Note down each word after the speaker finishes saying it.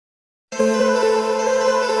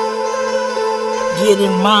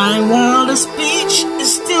getting mine while the speech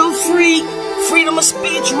is still free. Freedom of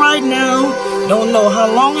speech right now. Don't know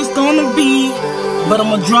how long it's gonna be, but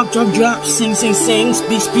I'ma drop, sing, speak.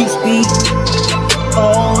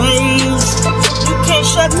 Always, you can't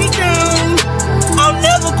shut me down. I'll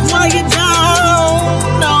never quiet down.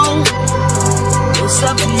 No, it's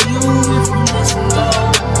up to you if you listen low.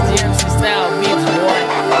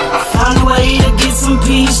 Find a way to get some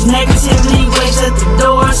peace. Negativity waits at the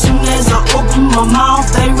door. As soon as I open my mouth,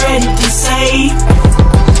 they ready to say,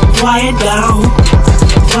 quiet down,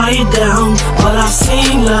 but I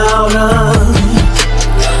sing louder.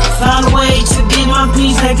 Find a way to get my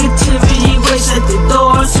peace. Negativity waits at the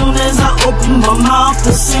door. As soon as I open my mouth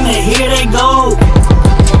to sing it, here they go.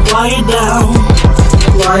 Quiet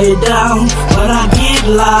down, but I get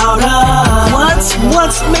louder.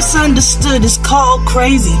 What's misunderstood is called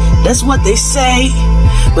crazy. That's what they say.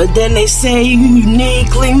 But then they say you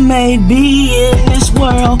uniquely made being in this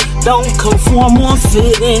world. Don't conform or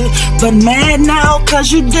fit in, but mad now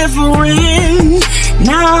cause you're different.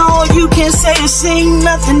 Now you can't say or sing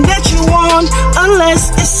nothing that you want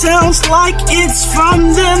unless it sounds like it's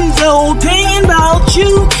from them. The opinion about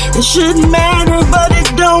you, it shouldn't matter, but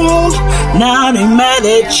it don't. Now they mad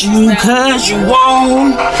at you cause you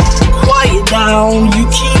won't. Quiet down, you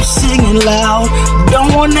keep singing loud.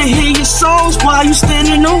 Don't wanna hear your songs while you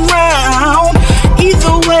standing around.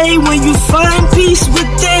 Either way, when you find peace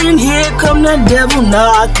within, here come the devil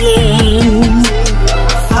knocking.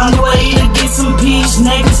 Find a way to get some peace.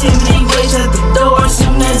 Negativity waits at the door. As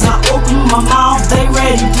soon as I open my mouth, they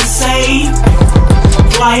ready to say,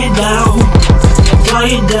 quiet down,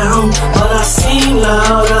 but I sing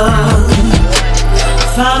louder.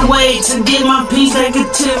 Find a way to get my peace.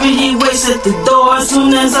 Negativity waits at the door. As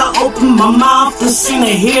soon as I open my mouth to sing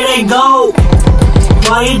it, here they go.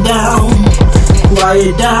 Quiet down,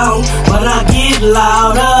 but I get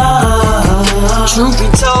louder. Truth be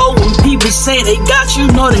told, when people say they got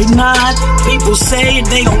you, no they not. People say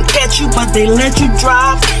they gon' catch you, but they let you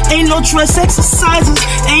drop. Ain't no trust exercises,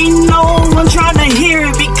 ain't no one trying to hear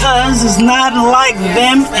it, because it's not like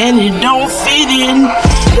them and it don't fit in.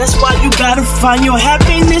 That's why you gotta find your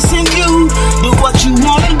happiness in you. Do what you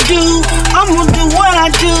wanna do, I'm gonna do what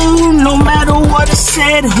I do. No matter what is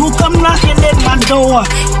said, who come knocking at my door?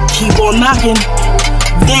 Keep on knocking,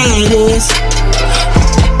 there it is.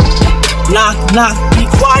 Knock, knock, be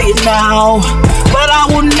quiet now. But I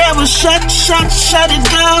will never shut it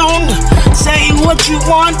down. Say what you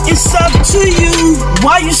want, it's up to you.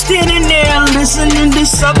 Why you standing there listening to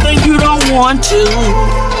something you don't want to?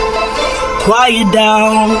 Quiet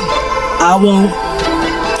down, I won't.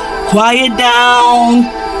 Quiet down,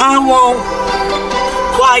 I won't.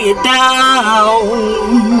 Quiet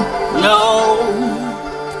down, no.